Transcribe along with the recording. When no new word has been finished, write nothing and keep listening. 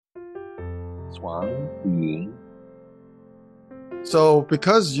双赢. So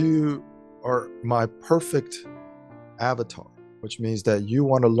because you are my perfect avatar, which means that you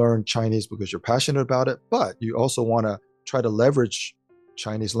want to learn Chinese because you're passionate about it, but you also want to try to leverage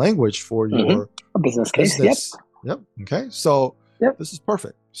Chinese language for your A business case. business. Yep. Okay. So Yep. this is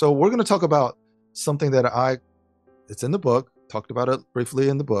perfect. So we're going to talk about something that it's in the book, talked about it briefly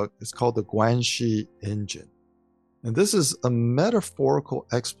in the book. It's called the Guanxi engine. And this is a metaphorical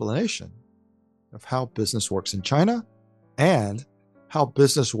explanation of how business works in China and how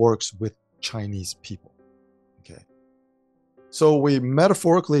business works with Chinese people. Okay. So we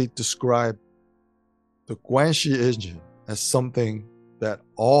metaphorically describe the Guanxi engine as something that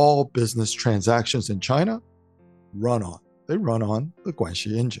all business transactions in China run on. They run on the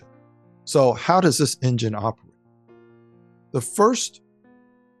Guanxi engine. So how does this engine operate? The first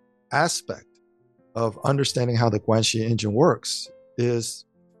aspect of understanding how the Guanxi engine works is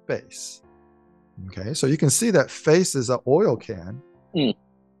face. Okay, so you can see that face is an oil can,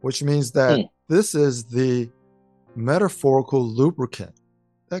 which means that this is the metaphorical lubricant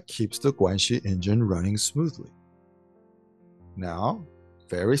that keeps the Guanxi engine running smoothly. Now,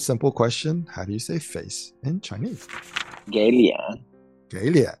 very simple question. How do you say face in Chinese? 给脸. 给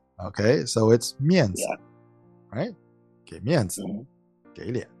脸. Okay, so it's 面子, Yeah. right? 给面子,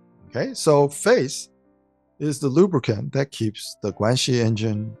 给脸. Okay, so face is the lubricant that keeps the Guanxi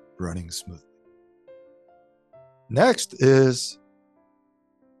engine running smoothly. Next is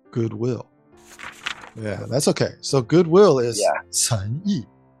goodwill. Yeah, that's okay. So goodwill is 诚意.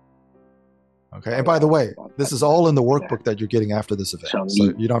 Okay, and by the way, this is all in the workbook that you're getting after this event.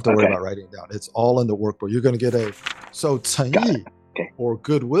 So you don't have to worry about writing it down. It's all in the workbook. You're going to get so 诚意 or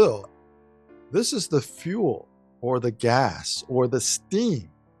goodwill, this is the fuel or the gas or the steam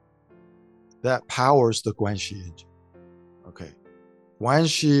that powers the Guanxi engine. Okay,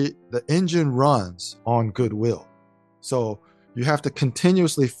 Guanxi, the engine runs on goodwill. So you have to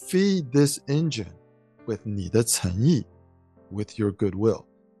continuously feed this engine with 你的诚意, with your goodwill.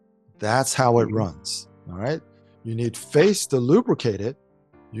 That's how it runs. All right. You need face to lubricate it.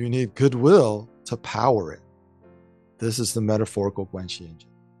 You need goodwill to power it. This is the metaphorical Guanxi engine.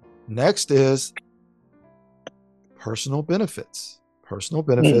 Next is personal benefits. Personal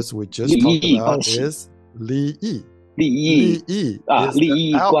benefits we just talked about is 利益. 利益. 利益 is 利 the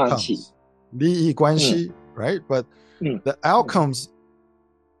益关系. outcomes. 利益关系, right? But the outcomes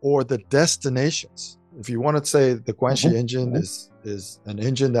or the destinations. If you want to say the Guanxi engine is an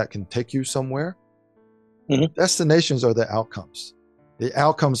engine that can take you somewhere, destinations are the outcomes. The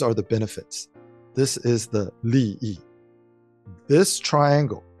outcomes are the benefits. This is the 利益. This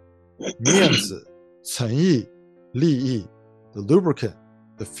triangle, 面子, 诚意, 利益, the lubricant,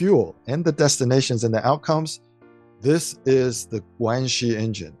 the fuel, and the destinations and the outcomes, this is the Guanxi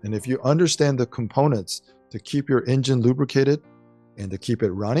engine. And if you understand the components to keep your engine lubricated and to keep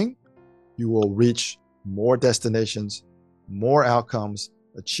it running, you will reach more destinations, more outcomes,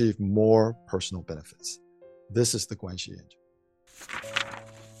 achieve more personal benefits. This is the Guanxi engine.